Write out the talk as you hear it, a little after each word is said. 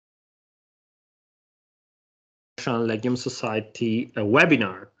Legume Society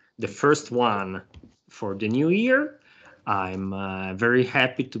webinar, the first one for the new year. I'm very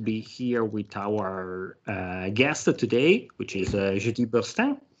happy to be here with our guest today, which is Judith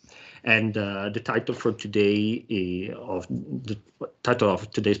Burstin. And the title for today of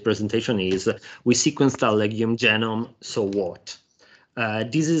today's presentation is "We sequenced the legume genome, so what?"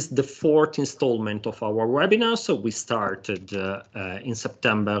 This is the fourth installment of our webinar. So we started in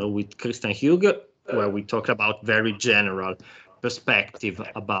September with Christian Hugh, where we talked about very general perspective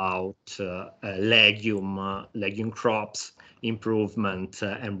about legume crops, improvement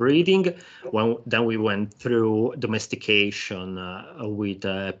and breeding. Then we went through domestication with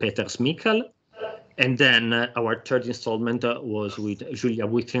Peter Smickel. And then our third installment was with Julia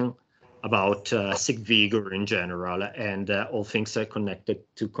Witten about seed vigor in general and all things connected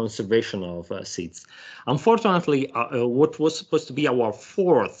to conservation of seeds. Unfortunately, what was supposed to be our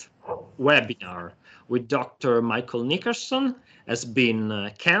fourth webinar with Dr. Michael Nickerson has been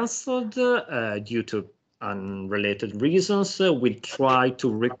cancelled due to unrelated reasons. We'll try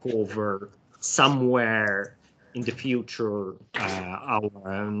to recover somewhere in the future our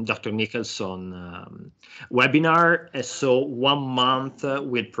Dr. Nicholson webinar. So 1 month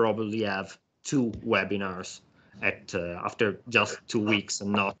we'll probably have 2 webinars after just 2 weeks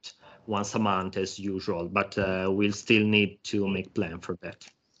and not once a month as usual, but we'll still need to make plan for that.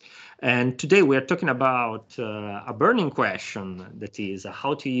 And today we are talking about a burning question, that is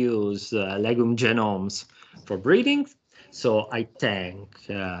how to use legume genomes for breeding. So I thank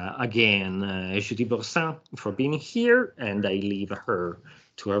again Judith Burstin for being here, and I leave her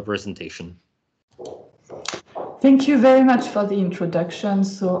to her presentation. Thank you very much for the introduction.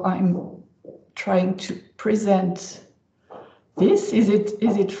 So I'm trying to present this. Is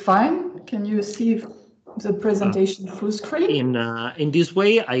it fine? Can you see the presentation full screen? In this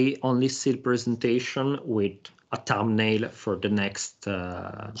way, I only see the presentation with a thumbnail for the next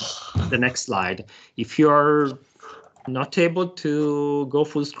slide. If you're not able to go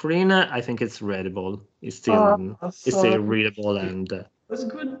full screen, I think it's readable. It's still readable and. Was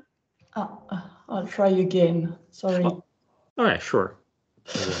good. I'll try again. Sorry. Oh, all right, sure.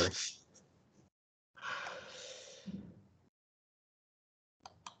 Don't worry.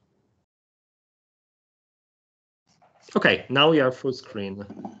 Okay, now we are full screen.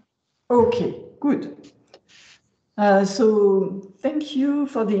 Okay, good. So thank you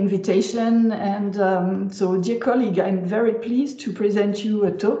for the invitation. And so, dear colleague, I'm very pleased to present you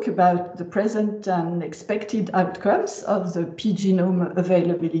a talk about the present and expected outcomes of the p-genome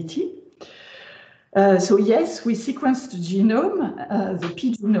availability. So yes, we sequenced the genome, the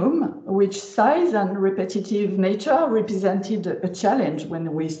p-genome, which size and repetitive nature represented a challenge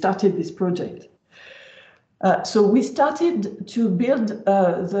when we started this project. So we started to build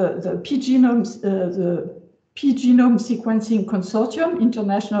the p-genome sequencing consortium,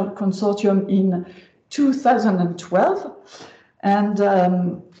 international consortium, in 2012. And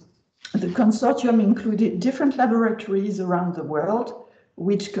the consortium included different laboratories around the world,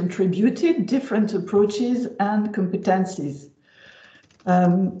 which contributed different approaches and competencies.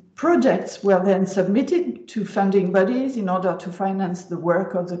 Projects were then submitted to funding bodies in order to finance the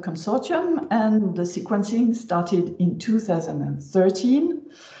work of the consortium, and the sequencing started in 2013.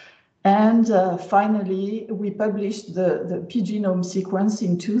 And finally, we published the p-genome sequence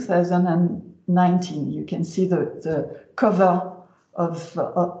in 2019. You can see the cover of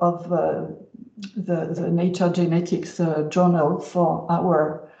the Nature Genetics journal for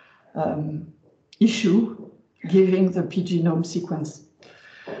our issue giving the p-genome sequence.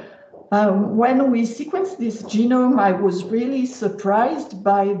 When we sequenced this genome, I was really surprised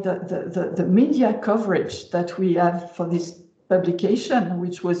by the media coverage that we have for this publication,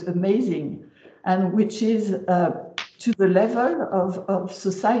 which was amazing, and which is to the level of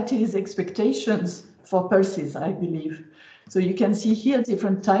society's expectations for pulses, I believe. So you can see here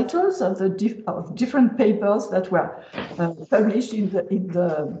different titles of different papers that were published in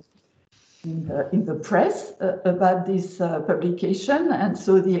the press about this publication. And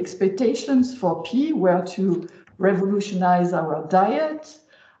so the expectations for P were to revolutionize our diet,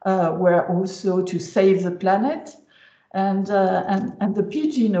 were also to save the planet, and the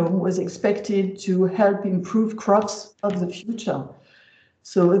p-genome was expected to help improve crops of the future.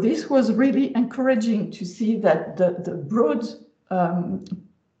 So this was really encouraging to see that the broad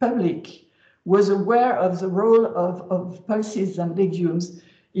public was aware of the role of pulses and legumes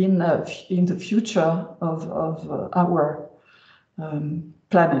in the future of our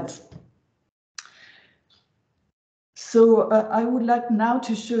planet. So I would like now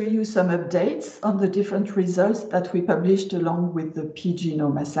to show you some updates on the different results that we published along with the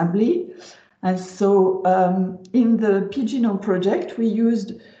p-genome assembly. And so in the pGenome project, we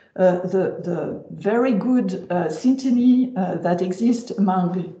used the very good synteny that exists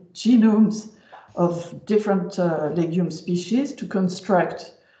among genomes of different legume species to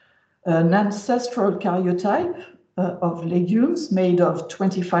construct an ancestral karyotype of legumes made of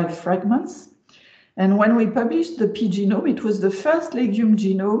 25 fragments. And when we published the pGenome, it was the first legume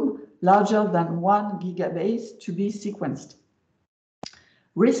genome larger than 1 gigabase to be sequenced.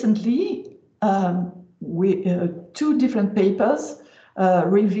 Recently, two different papers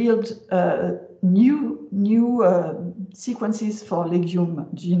revealed new sequences for legume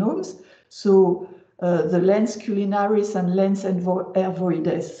genomes. So the Lens culinaris and Lens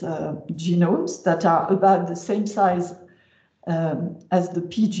hervoides genomes that are about the same size as the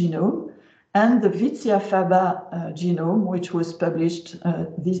pGenome, and the Vitzia faba genome, which was published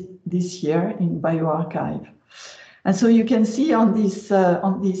this year in bioRxiv. And so you can see on these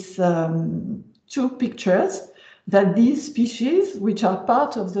two pictures that these species, which are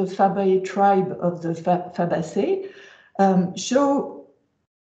part of the Fabaceae tribe of the Fabaceae, show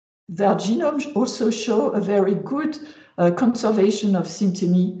their genomes also show a very good conservation of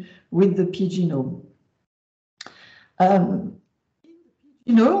synteny with the pGenome.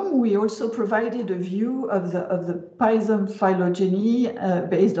 We also provided a view of the pisum phylogeny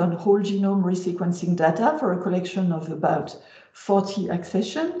based on whole genome resequencing data for a collection of about 40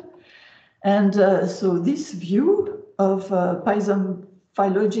 accessions. And so this view of pisum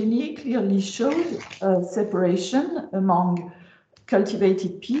phylogeny clearly shows separation among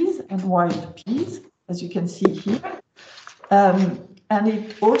cultivated peas and wild peas, as you can see here. And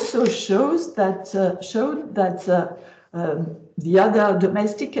it also shows that the other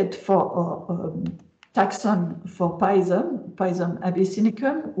domesticated taxon for Pisum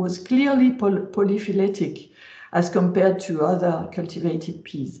abyssinicum, was clearly polyphyletic as compared to other cultivated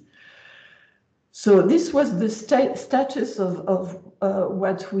peas. So this was the status of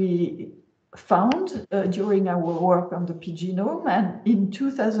what we found during our work on the pGenome. And in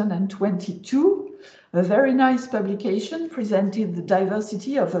 2022, a very nice publication presented the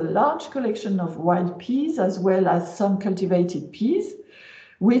diversity of a large collection of wild peas as well as some cultivated peas,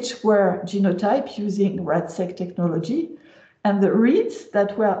 which were genotyped using RADSEQ technology. And the reads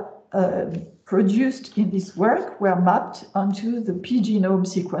that were produced in this work were mapped onto the pGenome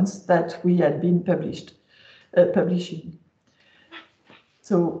sequence that we had been publishing.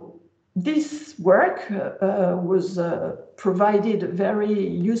 So this work was provided a very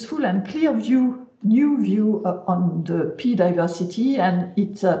useful and clear new view on the pea diversity, and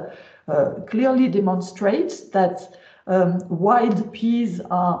it clearly demonstrates that wild peas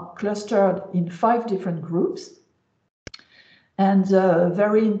are clustered in 5 different groups. And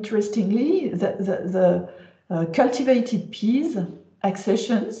very interestingly, the cultivated peas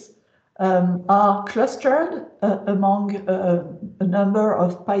accessions are clustered among a number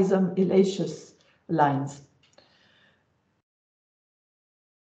of Pisum elaceous lines.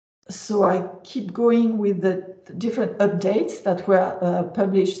 So I keep going with the different updates that were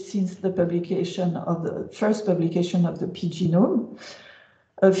published since the publication of the first publication of the pGenome.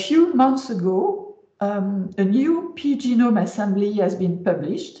 A few months ago, a new pGenome assembly has been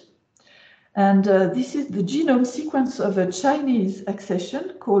published. And this is the genome sequence of a Chinese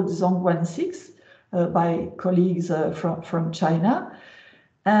accession called Zhongguan6 by colleagues from China.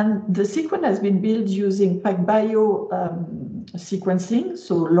 And the sequence has been built using PacBio sequencing,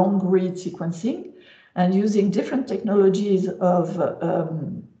 so long read sequencing, and using different technologies of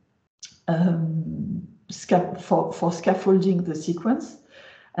for scaffolding the sequence,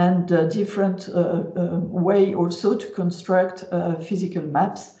 and different way also to construct physical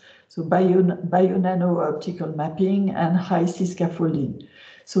maps, so bio-nano optical mapping and high-C scaffolding.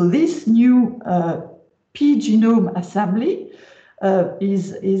 So this new pGenome assembly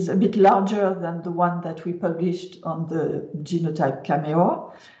is a bit larger than the one that we published on the genotype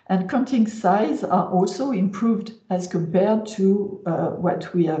Cameo, and counting size are also improved as compared to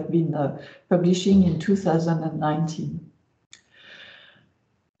what we have been publishing in 2019.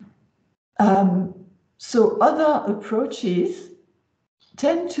 So other approaches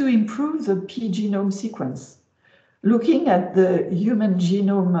tend to improve the pGenome sequence. Looking at the human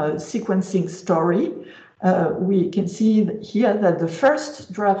genome sequencing story, we can see here that the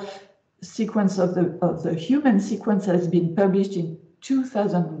first draft sequence of the human sequence has been published in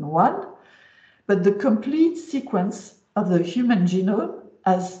 2001, but the complete sequence of the human genome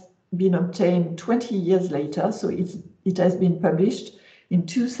has been obtained 20 years later, so it has been published in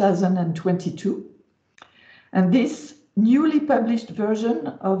 2022. And this newly published version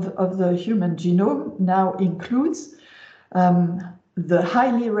of the human genome now includes the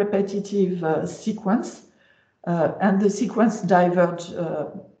highly repetitive sequence, and the sequence diverged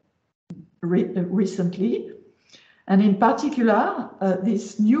recently. And in particular,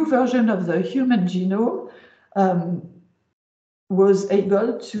 this new version of the human genome was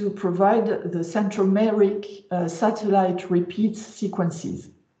able to provide the centromeric satellite repeat sequences.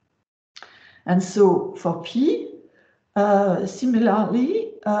 And so for P,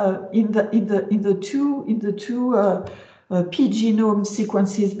 similarly, in the two P genome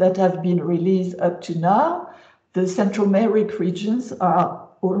sequences that have been released up to now, the centromeric regions are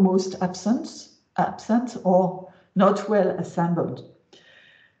almost absent or not well assembled.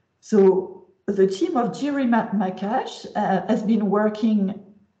 So the team of Jiri Makash has been working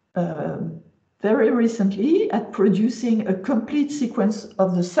very recently at producing a complete sequence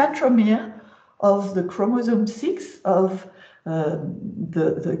of the centromere of the chromosome 6 of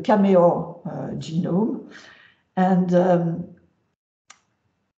the Cameo genome. And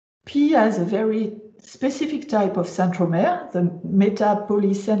P has a very specific type of centromere, the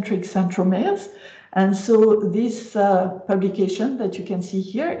metapolycentric centromeres. And so this publication that you can see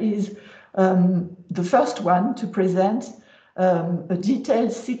here is the first one to present a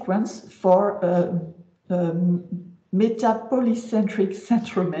detailed sequence for metapolycentric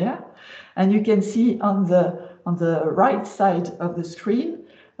centromere. And you can see on the right side of the screen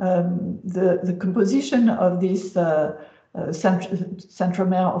the composition of this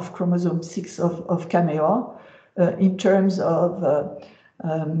centromere of chromosome 6 of Cameo in terms of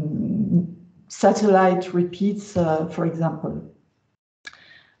satellite repeats, for example.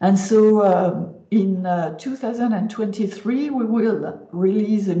 And so in 2023, we will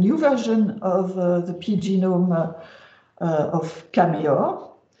release a new version of the P genome of Cameo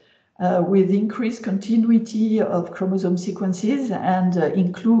with increased continuity of chromosome sequences and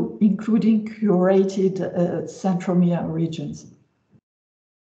including curated centromere regions.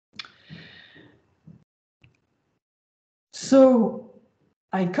 So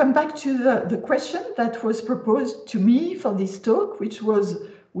I come back to the question that was proposed to me for this talk, which was,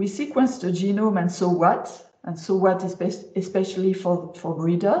 we sequenced the genome and so what? And so what, especially for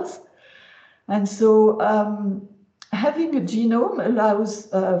breeders. And so having a genome allows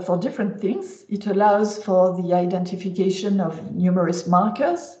for different things. It allows for the identification of numerous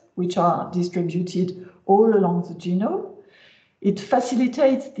markers, which are distributed all along the genome. It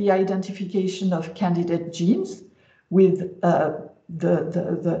facilitates the identification of candidate genes with the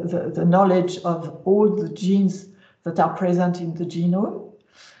knowledge of all the genes that are present in the genome.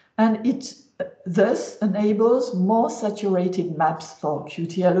 And it thus enables more saturated maps for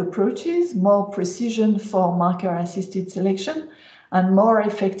QTL approaches, more precision for marker-assisted selection, and more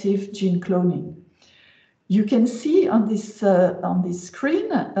effective gene cloning. You can see on this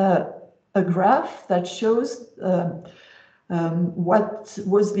screen a graph that shows what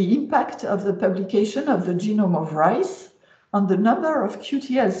was the impact of the publication of the genome of rice on the number of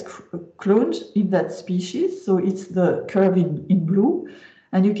QTLs cloned in that species. So it's the curve in blue.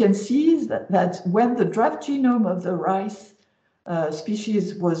 And you can see that when the draft genome of the rice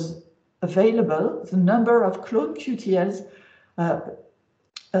species was available, the number of cloned QTLs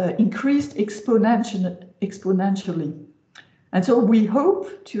increased exponentially. And so we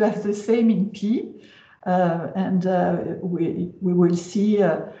hope to have the same in P, and we will see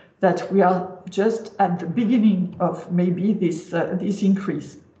that we are just at the beginning of maybe this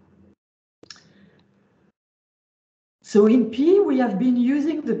increase. So in P, we have been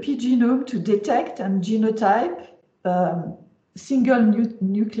using the P genome to detect and genotype single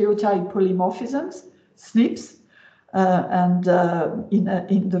nucleotide polymorphisms, SNPs, and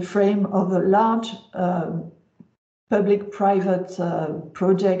in the frame of a large public-private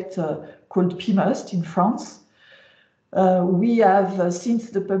project called PMUST in France. We have, since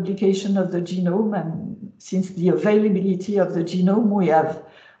the publication of the genome and since the availability of the genome, we have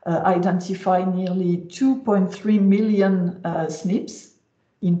identified nearly 2.3 million SNPs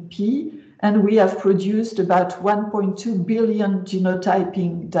in P, and we have produced about 1.2 billion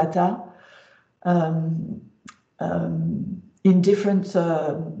genotyping data in different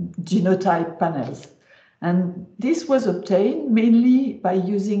genotype panels. And this was obtained mainly by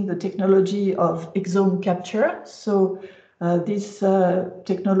using the technology of exome capture. So this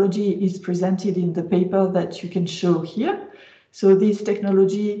technology is presented in the paper that you can show here. So this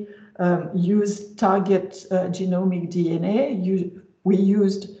technology used target genomic DNA. We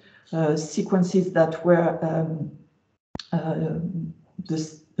used sequences that were the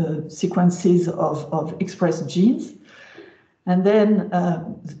sequences of expressed genes. And then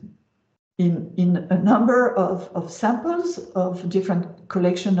in a number of samples of different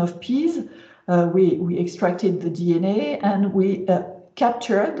collection of Ps, we extracted the DNA and we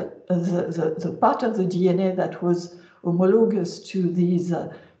captured the part of the DNA that was homologous to these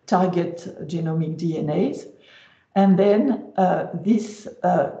target genomic DNAs. And then this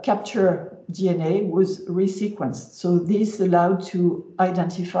capture DNA was resequenced. So this allowed to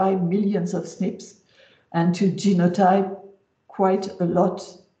identify millions of SNPs and to genotype quite a lot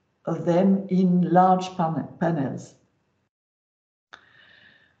of them in large panels.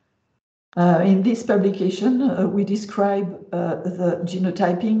 In this publication, we describe the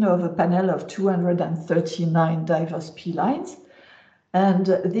genotyping of a panel of 239 diverse P lines. And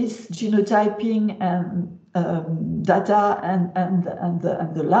this genotyping data and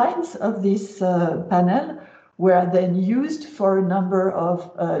the lines of this panel were then used for a number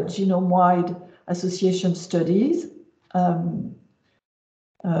of genome-wide association studies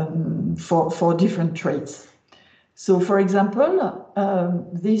for different traits. So, for example,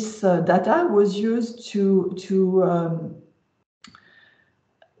 this data was used to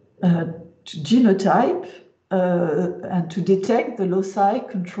genotype and to detect the loci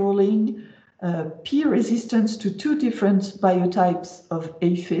controlling P resistance to two different biotypes of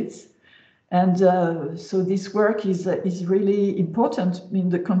aphids. And so this work is really important in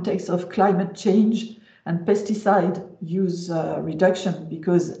the context of climate change and pesticide use reduction,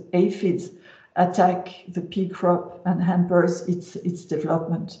 because aphids attack the pea crop and hampers its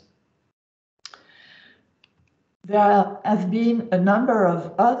development. There have been a number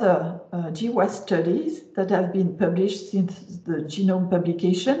of other GWAS studies that have been published since the genome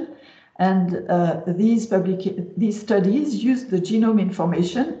publication, and these studies use the genome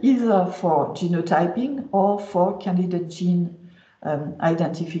information either for genotyping or for candidate gene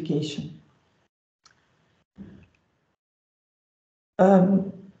identification.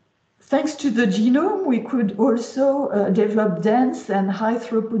 Thanks to the genome, we could also develop dense and high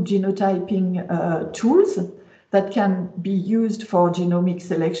throughput genotyping tools that can be used for genomic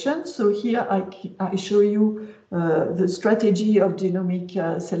selection. So here I show you the strategy of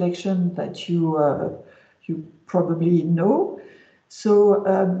genomic selection that you probably know. So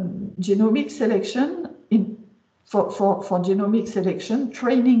genomic selection, for genomic selection,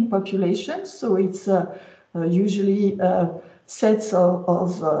 training populations, so it's usually sets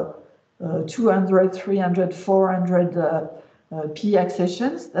of 200, 300, 400 P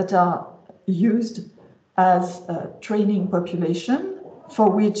accessions that are used as a training population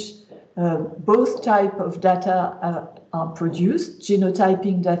for which both type of data are produced,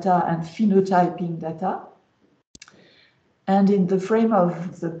 genotyping data and phenotyping data. And in the frame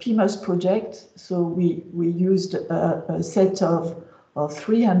of the PMOS project, so we used a set of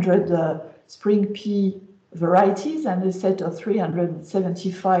 300 spring pea varieties and a set of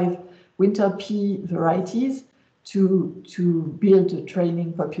 375 winter pea varieties to build a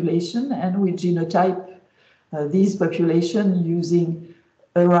training population, and we genotype these population using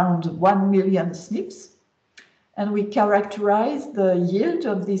around 1 million SNPs, and we characterize the yield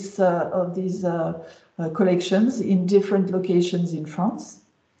of these collections in different locations in France.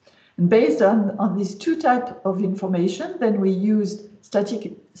 And based on these two types of information, then we used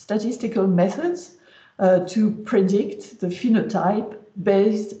statistical methods to predict the phenotype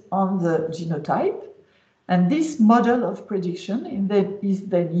based on the genotype. And this model of prediction is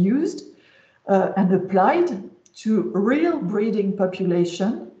then used and applied to real breeding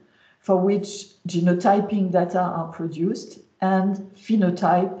population for which genotyping data are produced and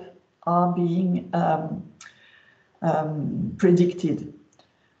phenotype are being predicted.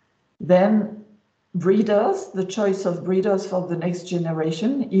 Then breeders, the choice of breeders for the next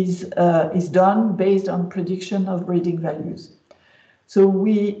generation is done based on prediction of breeding values. So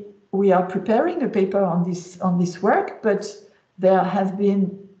we are preparing a paper on this work, but there have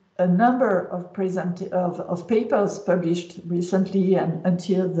been a number of papers published recently and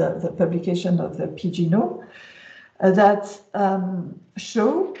until the publication of the pGenome that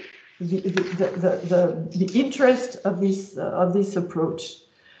show the interest of this approach.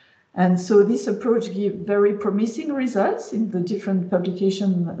 And so this approach gives very promising results in the different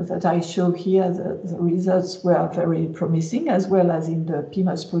publications that I show here. The results were very promising, as well as in the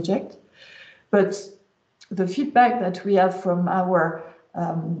PMOS project. But the feedback that we have from our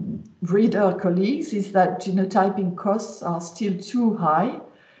breeder colleagues is that genotyping costs are still too high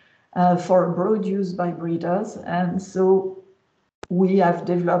for broad use by breeders. And so we have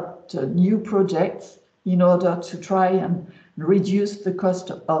developed new projects in order to try and reduce the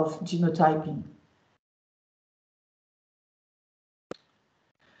cost of genotyping.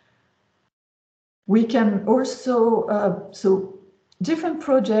 We can also, so different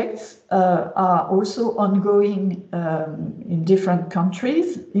projects are also ongoing in different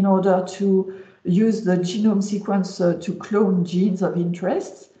countries in order to use the genome sequencer to clone genes of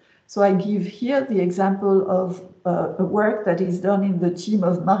interest. So I give here the example of a work that is done in the team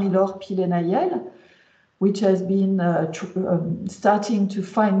of Marie-Laure Pilenayel, which has been starting to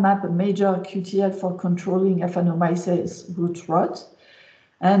find map a major QTL for controlling Aphanomyces root rot.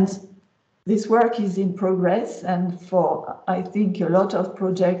 And this work is in progress, and for, I think, a lot of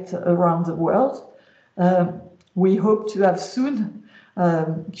projects around the world. We hope to have soon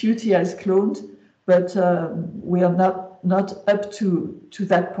QTLs cloned, but we are not up to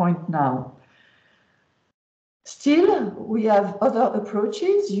that point now. Still, we have other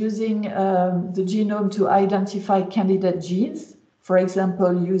approaches using the genome to identify candidate genes, for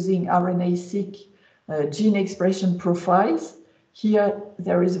example, using RNA-seq gene expression profiles. Here,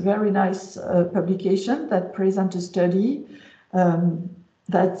 there is a very nice publication that presents a study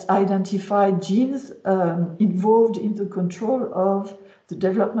that identified genes involved in the control of the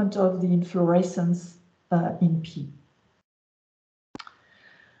development of the inflorescence in P.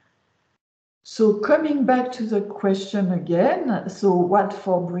 So coming back to the question again, so what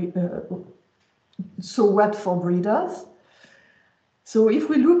for breeders? So if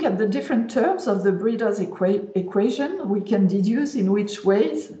we look at the different terms of the breeder's equation, we can deduce in which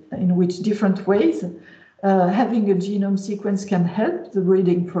different ways having a genome sequence can help the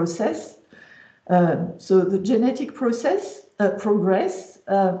breeding process. So the genetic process progress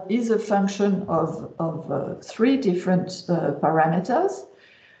is a function of three different parameters.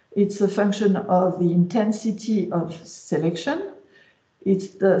 It's a function of the intensity of selection. It's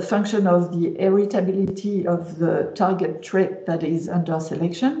the function of the heritability of the target trait that is under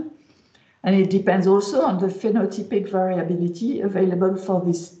selection. And it depends also on the phenotypic variability available for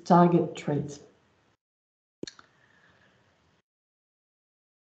this target trait.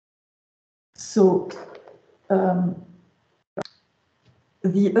 So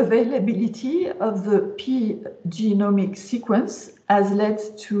the availability of the P genomic sequence has led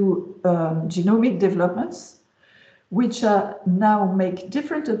to genomic developments which now make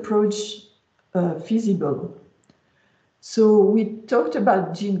different approach feasible. So we talked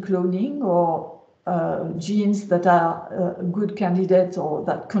about gene cloning, or genes that are good candidates or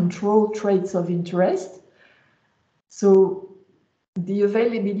that control traits of interest. So the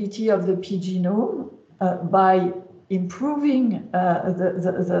availability of the P genome by improving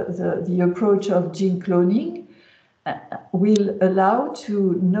the approach of gene cloning will allow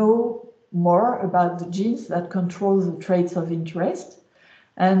to know more about the genes that control the traits of interest.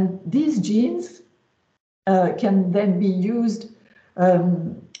 And these genes can then be used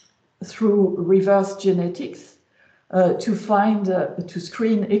through reverse genetics to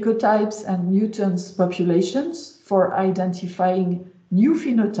screen ecotypes and mutants populations for identifying new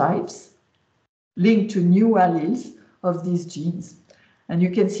phenotypes linked to new alleles of these genes. And you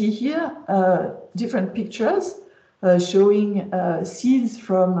can see here different pictures showing seeds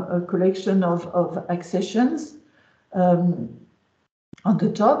from a collection of accessions on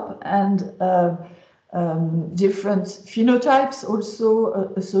the top, and different phenotypes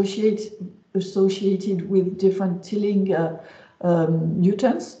also associated with different tilling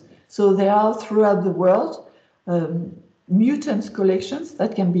mutants. So there are throughout the world mutant collections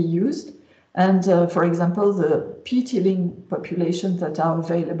that can be used. And for example, the P-tilling populations that are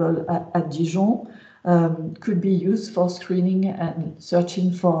available at Dijon could be used for screening and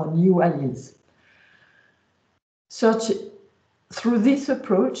searching for new alleles. Through this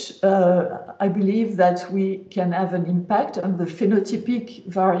approach, I believe that we can have an impact on the phenotypic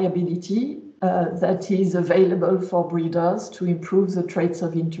variability that is available for breeders to improve the traits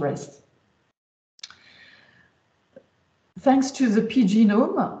of interest. Thanks to the P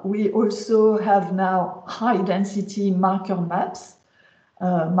genome, we also have now high-density marker maps.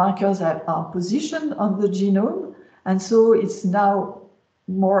 Markers are positioned on the genome, and so it's now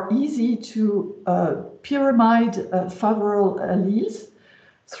more easy to pyramide favorable alleles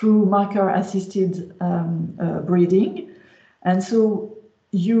through marker-assisted breeding. And so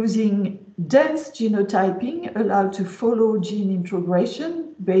using dense genotyping allowed to follow gene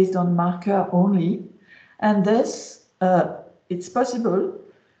introgression based on marker only, and thus it's possible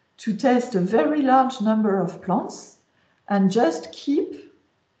to test a very large number of plants and just keep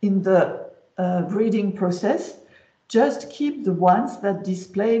in the breeding process, just keep the ones that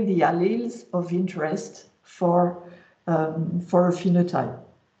display the alleles of interest for a phenotype.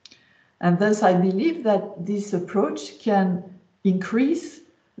 And thus I believe that this approach can increase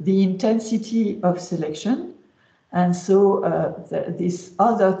the intensity of selection And so this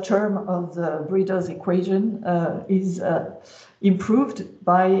other term of the breeder's equation is improved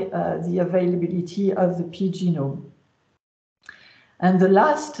by the availability of the P genome. And the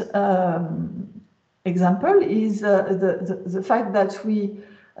last example is the fact that we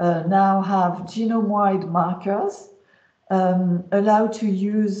now have genome-wide markers allow to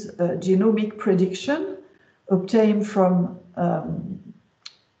use genomic prediction obtained from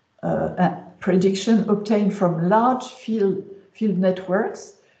large field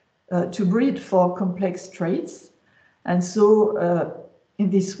networks to breed for complex traits. And so in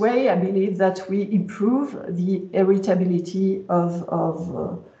this way, I believe that we improve the heritability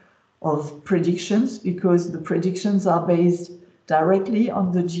of predictions, because the predictions are based directly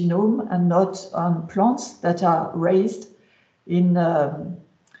on the genome and not on plants that are raised in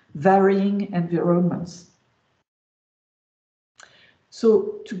varying environments.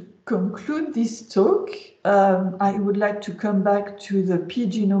 So to conclude this talk, I would like to come back to the P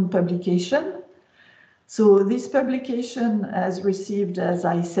genome publication. So this publication has received, as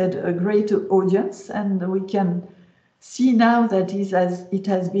I said, a great audience, and we can see now that it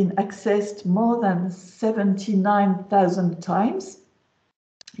has been accessed more than 79,000 times.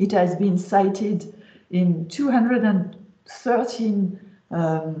 It has been cited in 213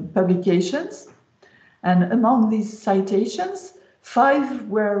 publications, and among these citations, 5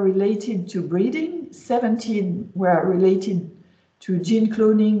 were related to breeding, 17 were related to gene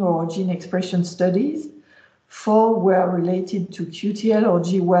cloning or gene expression studies, 4 were related to QTL or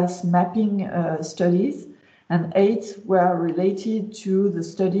GWAS mapping studies, and 8 were related to the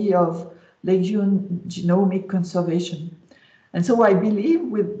study of legume genomic conservation. And so I believe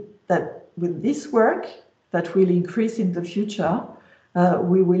with this work that will increase in the future,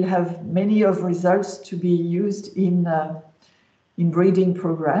 we will have many of results to be used in breeding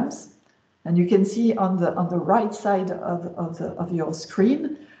programs. And you can see on the right side of your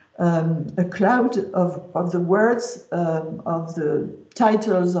screen a cloud of the words of the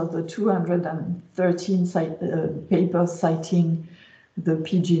titles of the 213 papers citing the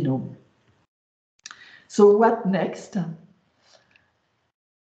P genome. So what next?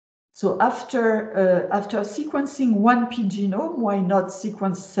 So after sequencing one P genome, why not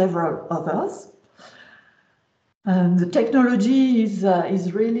sequence several others? The technology is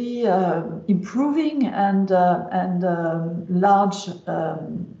really improving, and large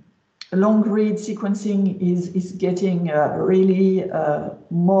long-read sequencing is getting really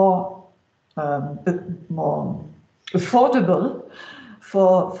more affordable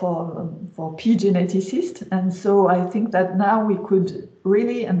for P geneticists. And so I think that now we could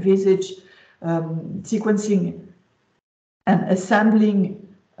really envisage sequencing and assembling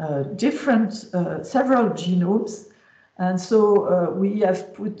several genomes. And so we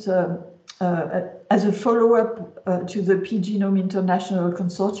have put, as a follow-up to the P Genome International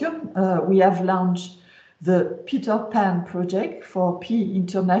Consortium, we have launched the Peter Pan project for P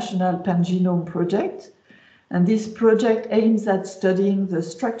International Pangenome Project. And this project aims at studying the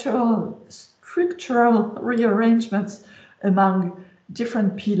structural rearrangements among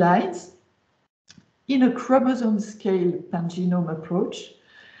different P lines in a chromosome scale pangenome approach,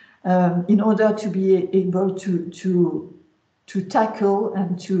 in order to be able to tackle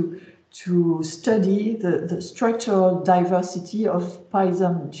and to study the structural diversity of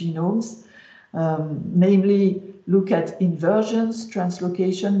pisum genomes, namely look at inversions,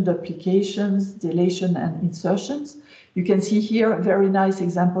 translocation, duplications, deletion, and insertions. You can see here very nice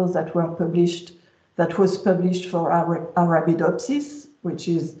examples that was published for Arabidopsis,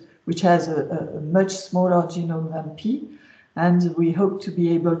 which has a much smaller genome than P, and we hope to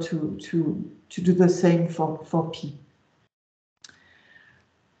be able to do the same for P.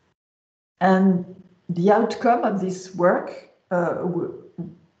 And the outcome of this work,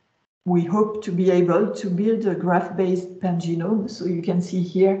 we hope to be able to build a graph-based pangenome. So you can see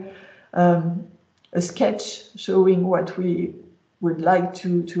here a sketch showing what we would like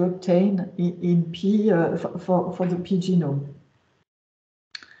to obtain in P for the P genome.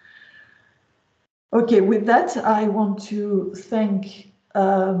 Okay, with that, I want to thank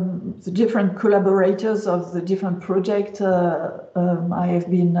the different collaborators of the different projects I have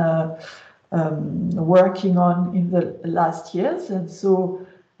been working on in the last years. And so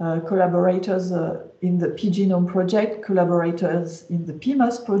collaborators in the P Genome project, collaborators in the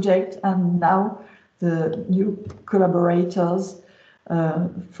PMOS project, and now the new collaborators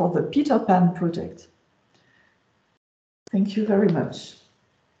for the Peter Pan project. Thank you very much.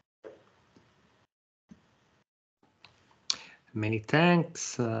 Many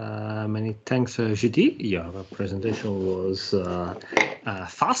thanks, Judith. Your presentation was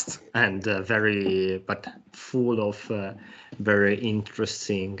fast and but full of very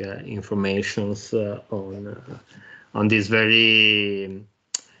interesting informations on this very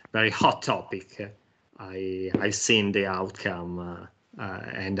hot topic. I've seen the outcome.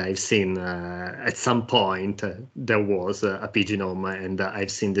 And I've seen at some point there was a genome, and I've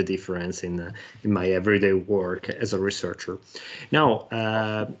seen the difference in my everyday work as a researcher. Now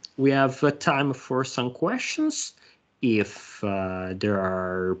we have time for some questions. If there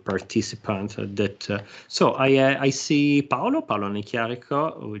are participants that so I see Paolo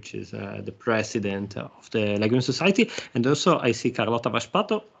Nicarico, which is the president of the Legume Society, and also I see Carlotta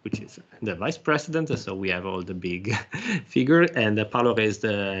Vaspato, which is the vice president. So we have all the big figures, and Paolo raised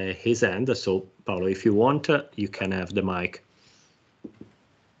his hand. So Paolo, if you want, you can have the mic.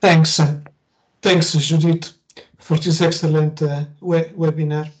 Thanks, Judith, for this excellent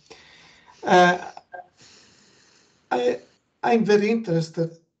webinar. I'm very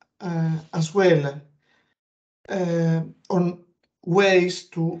interested as well on ways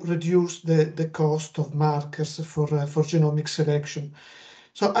to reduce the cost of markers for genomic selection.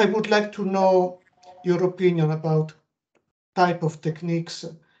 So I would like to know your opinion about type of techniques,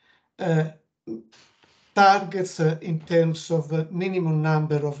 targets in terms of minimum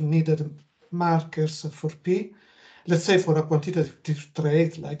number of needed markers for P, let's say for a quantitative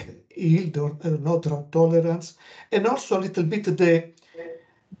trait like yield or drought tolerance, and also a little bit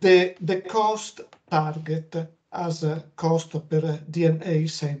the cost target as a cost per DNA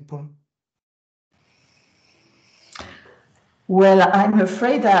sample. Well, I'm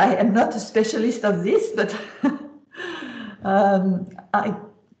afraid I am not a specialist of this, but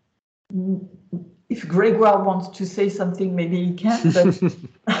if Grégoire wants to say something, maybe he can. But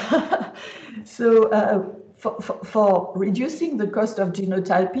so for reducing the cost of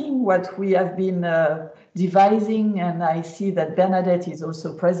genotyping, what we have been devising, and I see that Bernadette is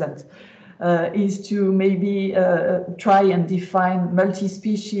also present, is to maybe try and define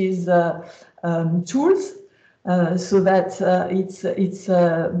multi-species tools so that it's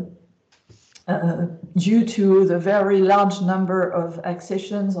due to the very large number of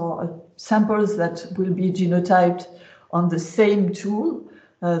accessions or samples that will be genotyped on the same tool,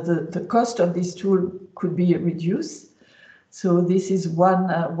 the cost of this tool could be reduced. So this is one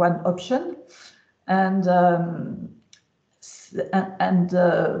option, and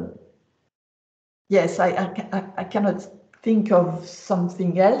yes, I cannot think of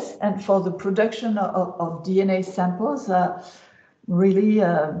something else. And for the production of DNA samples, really,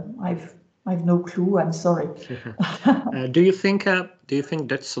 I've no clue. I'm sorry. Do you think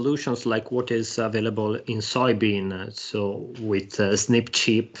that solutions like what is available in soybean, so with SNP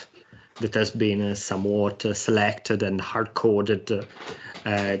chip that has been somewhat selected and hard-coded,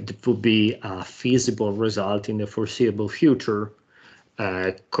 that would be a feasible result in the foreseeable future,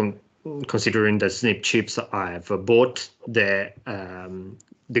 considering that SNP chips I've bought, the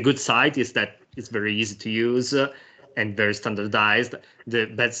good side is that it's very easy to use and very standardized. The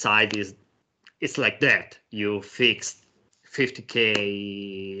bad side is it's like that. You fix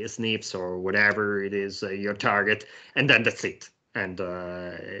 50K SNPs or whatever it is your target, and then that's it. And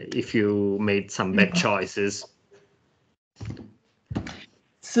if you made some bad choices.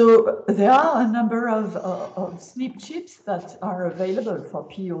 So there are a number of SNP chips that are available for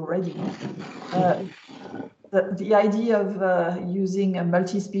P already. The idea of using a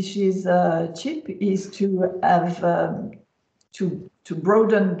multi-species chip is to have to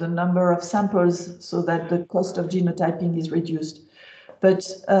broaden the number of samples so that the cost of genotyping is reduced. But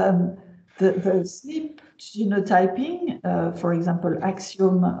the SNP genotyping, for example,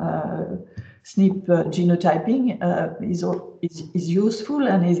 Axiom SNP genotyping is useful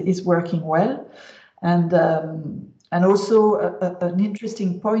and is working well, and also an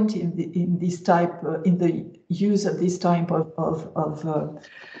interesting point in this type in the use of this type of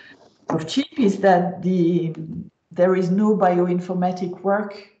chip is that there is no bioinformatic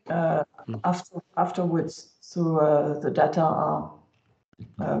work afterwards, so the data are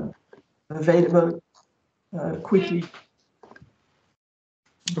available quickly.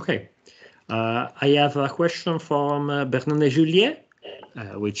 Okay. I have a question from Bernadette Juliet,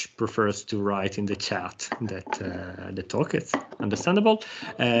 which prefers to write in the chat that the talk is understandable.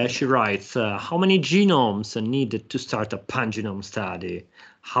 She writes, how many genomes are needed to start a pangenome study?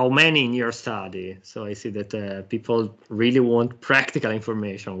 How many in your study? So I see that people really want practical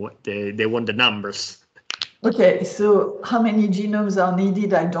information. They want the numbers. Okay, so how many genomes are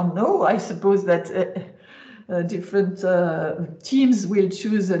needed? I don't know. I suppose that different teams will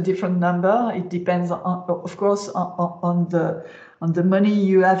choose a different number. It depends, of course, on the money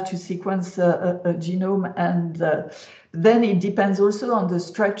you have to sequence a genome, and then it depends also on the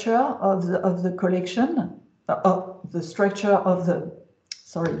structure of the collection, the structure of the,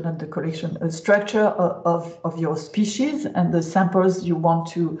 sorry, not the collection, a structure of your species and the samples you want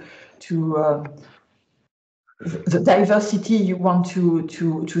to the diversity you want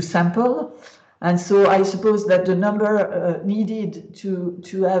to sample. And so I suppose that the number needed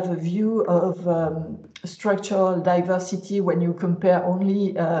to have a view of structural diversity when you compare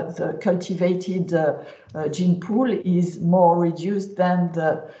only the cultivated gene pool is more reduced than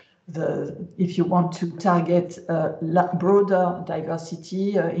if you want to target broader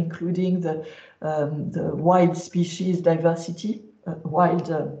diversity, including the wild species diversity,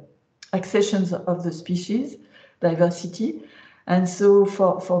 wild accessions of the species diversity. And so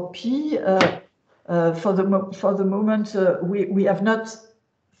for P, for the moment, we have not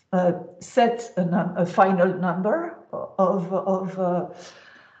set a final number of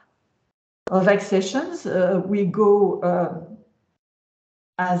accessions. We go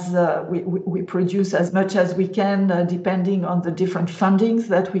as we produce as much as we can, depending on the different fundings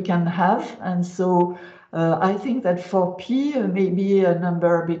that we can have. And so I think that for P, maybe a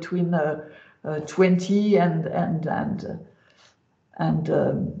number between 20 and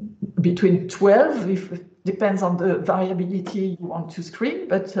between 12, if it depends on the variability you want to screen,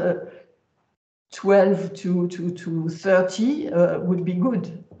 but 12 to 30 would be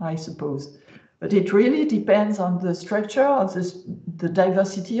good, I suppose. But it really depends on the structure of the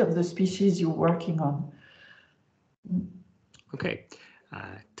diversity of the species you're working on. Okay,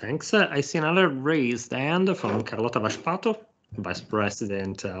 thanks. I see another raised hand from Carlotta Vaspato, Vice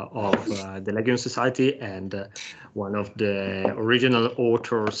President of the Legume Society and one of the original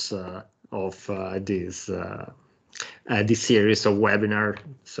authors of this series of webinar.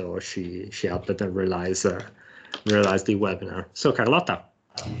 So she helped realize the webinar. So Carlotta.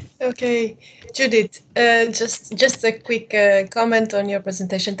 Okay, Judith, just a quick comment on your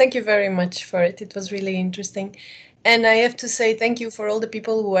presentation. Thank you very much for it. It was really interesting. And I have to say thank you for all the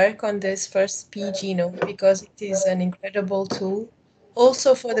people who work on this first P genome, because it is an incredible tool.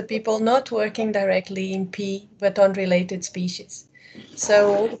 Also for the people not working directly in P, but on related species.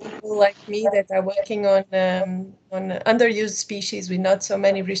 So all the people like me that are working on underused species with not so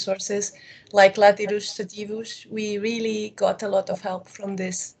many resources, like Latirus sativus, we really got a lot of help from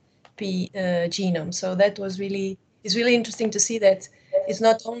this P genome. So that was it's really interesting to see that it's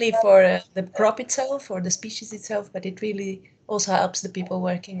not only for the crop itself or the species itself, but it really also helps the people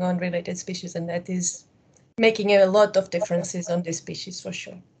working on related species, and that is making a lot of differences on this species for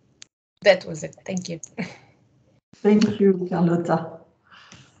sure. That was it. Thank you. Thank you, Carlotta.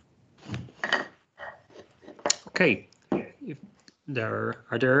 Okay, are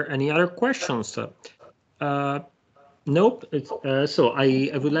there any other questions? Nope. So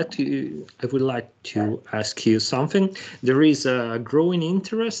I would like to ask you something. There is a growing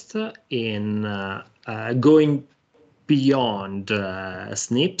interest in going beyond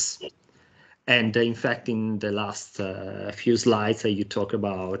SNPs. And in fact, in the last few slides, you talk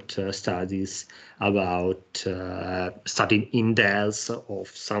about studies about studying indels of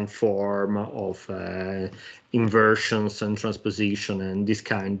some form of inversions and transposition and this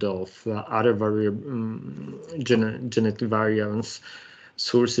kind of other genetic variance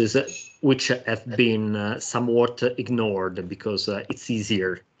sources, which have been somewhat ignored because it's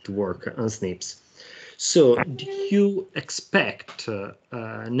easier to work on SNPs. So do you expect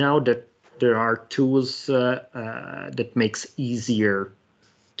now that there are tools that makes easier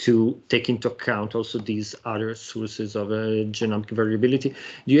to take into account also these other sources of genomic variability,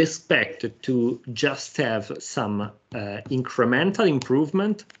 do you expect to just have some incremental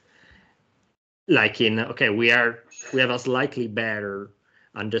improvement, like in, okay, we have a slightly better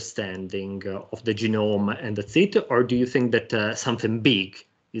understanding of the genome and that's it, or do you think that something big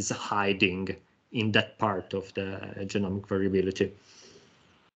is hiding in that part of the genomic variability?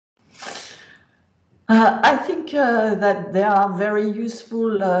 I think that there are very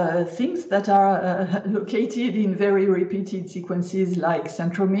useful things that are located in very repeated sequences like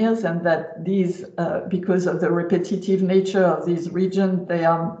centromeres, and that these, because of the repetitive nature of these regions, they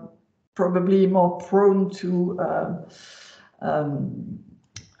are probably more prone to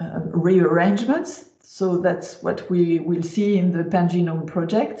rearrangements. So that's what we will see in the Pangenome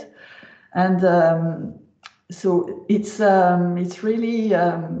project. And so it's really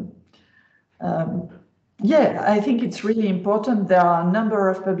yeah, I think it's really important. There are a number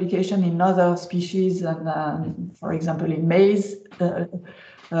of publications in other species, and for example, in maize,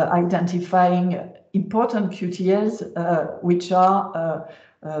 identifying important QTLs, which are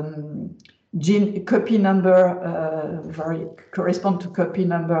gene copy number correspond to copy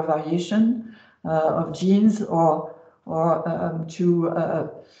number variation of genes, or to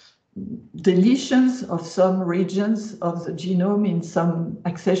deletions of some regions of the genome in some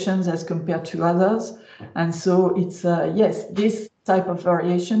accessions as compared to others. And so it's yes, this type of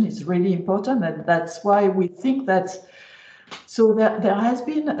variation is really important, and that's why we think that. So there has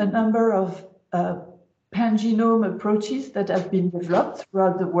been a number of pangenome approaches that have been developed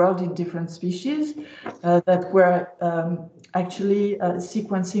throughout the world in different species that were actually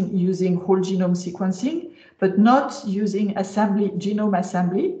sequencing using whole genome sequencing, but not using genome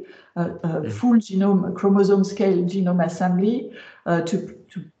assembly, full genome, chromosome scale genome assembly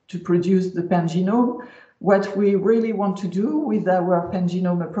to produce the pangenome. What we really want to do with our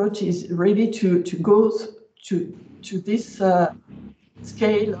pangenome approach is really to go to this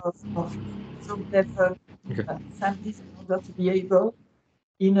scale of some level assemblies in order to be able,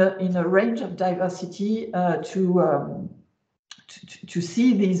 in a range of diversity, to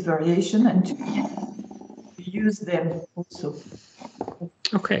see these variations and to use them also.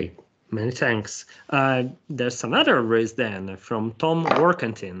 Okay, many thanks. There's some other raise then from Tom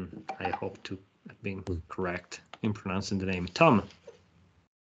Workentin. I hope to have been correct in pronouncing the name. Tom.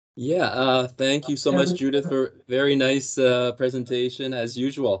 Yeah, thank you so much, Judith, for very nice presentation as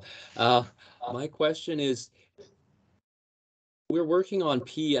usual. My question is, we're working on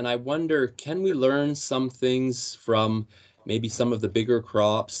P, and I wonder, can we learn some things from maybe some of the bigger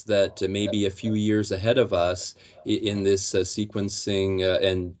crops that may be a few years ahead of us in this sequencing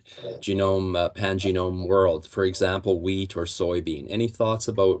and genome, pangenome world? For example, wheat or soybean. Any thoughts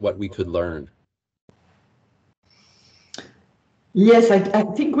about what we could learn? Yes, I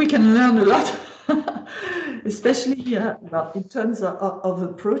think we can learn a lot, especially well, in terms of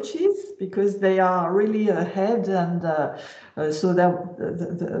approaches, because they are really ahead. And so there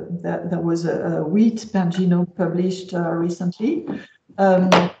was a wheat pangenome published recently.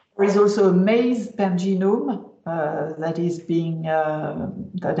 There is also a maize pangenome that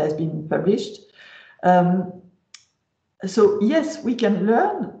has been published. So yes, we can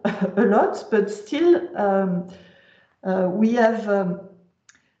learn a lot, but still. We have,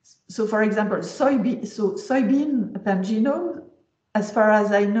 so for example, soybean pangenome, as far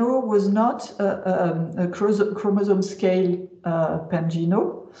as I know, was not a chromosome scale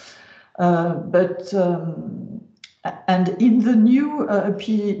pangenome, and in the new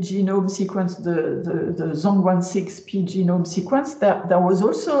P genome sequence, the ZONG16 P genome sequence, there was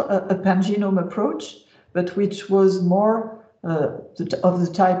also a pangenome approach, but which was more of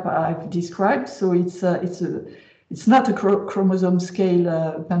the type I've described. So it's not a chromosome scale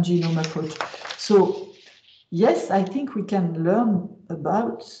pangenome approach. So yes, I think we can learn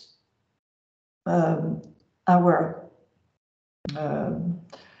about our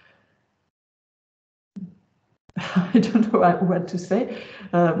I don't know what to say,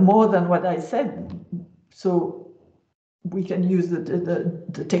 more than what I said. So we can use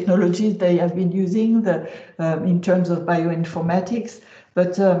the technologies they have been using in terms of bioinformatics,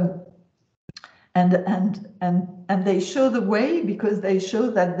 but and they show the way, because they show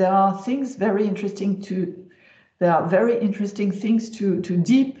that there are things very interesting things to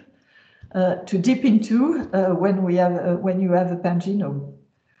deep into when you have a pangenome.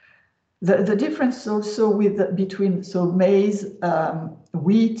 The difference also between maize,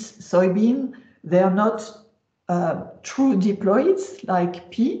 wheat, soybean, they are not true diploids like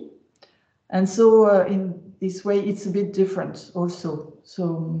P, and so in this way it's a bit different also.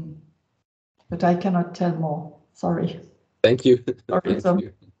 So, but I cannot tell more. Sorry. Thank you. Sorry, Thank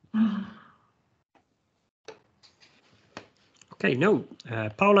you. Okay, no,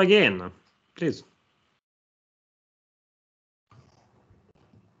 Paula again, please.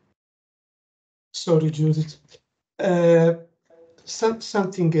 Sorry, Judith.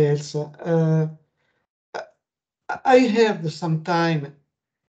 Something else. I heard sometime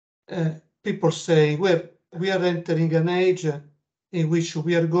people say, well, we are entering an age in which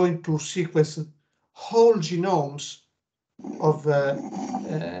we are going to sequence whole genomes of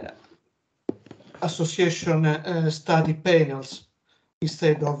association study panels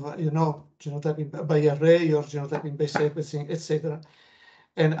instead of, genotyping by array or genotyping by sequencing, etc.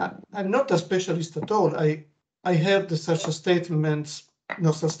 And I'm not a specialist at all. I heard such statements,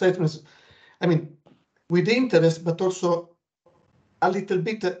 I mean, with interest, but also a little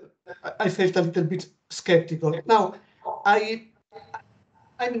bit, I felt a little bit skeptical. Now,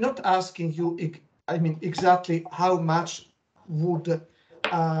 I'm not asking you, exactly how much would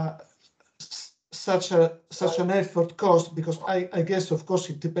such an effort cost? Because I guess, of course,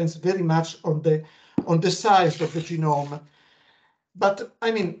 it depends very much on the size of the genome. But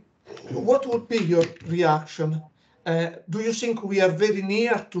I mean, what would be your reaction? Do you think we are very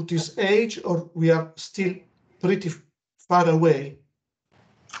near to this age, or we are still pretty far away?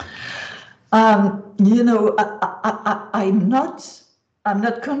 You know, I'm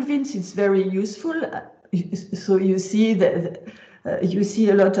not convinced it's very useful. So you see that you see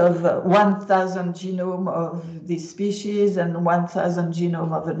a lot of 1,000 genome of this species and 1,000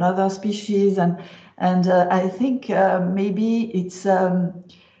 genome of another species, and I think maybe it's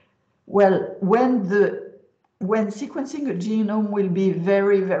well, when sequencing a genome will be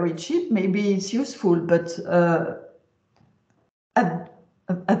very, very cheap, maybe it's useful, but at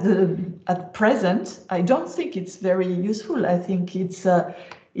present, I don't think it's very useful. I think it's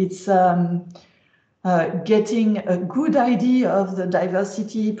getting a good idea of the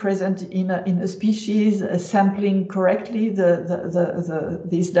diversity present in a species, sampling correctly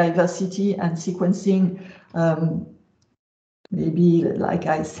this diversity, and sequencing maybe, like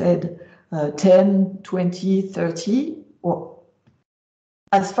I said, 10, 20, 30, or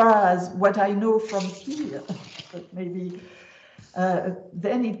as far as what I know from here, but maybe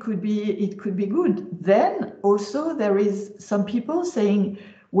then it could be good. Then also there is some people saying,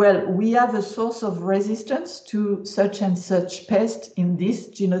 well, we have a source of resistance to such and such pest in this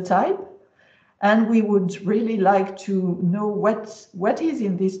genotype, and we would really like to know what is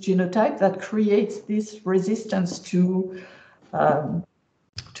in this genotype that creates this resistance to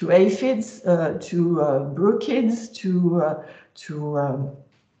aphids, to bruchids, to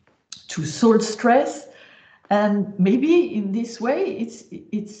salt stress. And maybe in this way,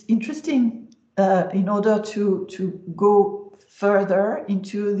 it's interesting in order to go further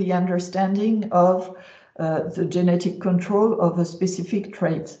into the understanding of the genetic control of a specific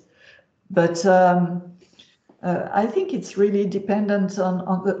trait. But I think it's really dependent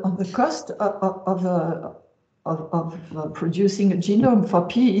on the cost of producing a genome. For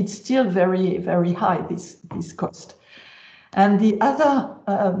P, it's still very, very high, this cost. And the other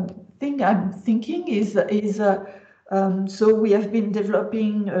thing I'm thinking is so we have been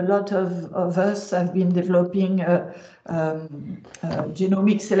developing, a lot of us have been developing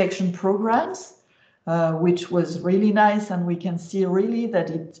genomic selection programs, which was really nice, and we can see really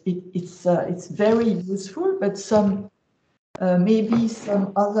that it's very useful. But some maybe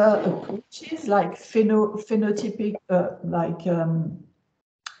some other approaches like phenotypic,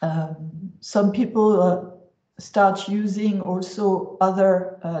 some people start using also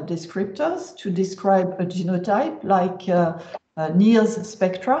other descriptors to describe a genotype, like NIRS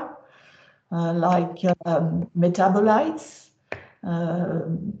spectra, like metabolites,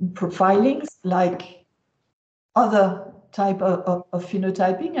 profilings, like other type of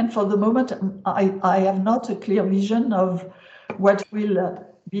phenotyping. And for the moment, I have not a clear vision of what will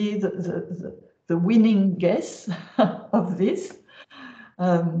be the winning guess of this.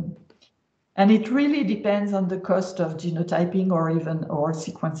 And it really depends on the cost of genotyping or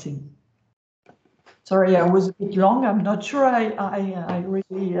sequencing. Sorry, I was a bit long. I'm not sure I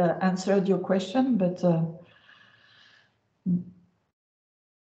really answered your question, but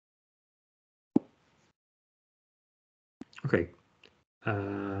okay.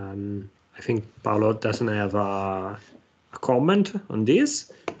 I think Paolo doesn't have a comment on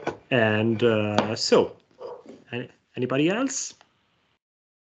this, and so anybody else?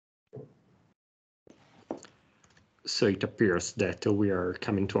 So it appears that we are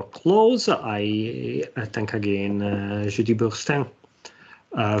coming to a close. I thank again Judith Burstin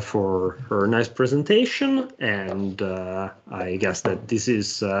for her nice presentation, and I guess that this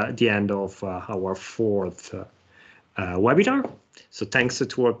is the end of our fourth webinar. So thanks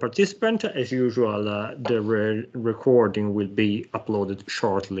to all participants. As usual, the recording will be uploaded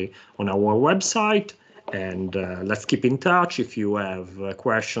shortly on our website. And let's keep in touch if you have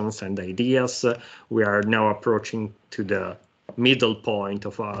questions and ideas. We are now approaching to the middle point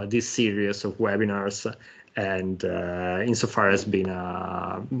of this series of webinars, and insofar has been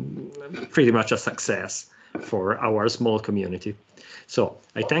pretty much a success for our small community. So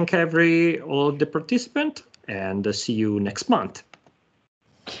I thank all the participants, and see you next month.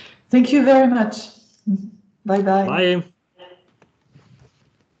 Thank you very much. Bye-bye. Bye.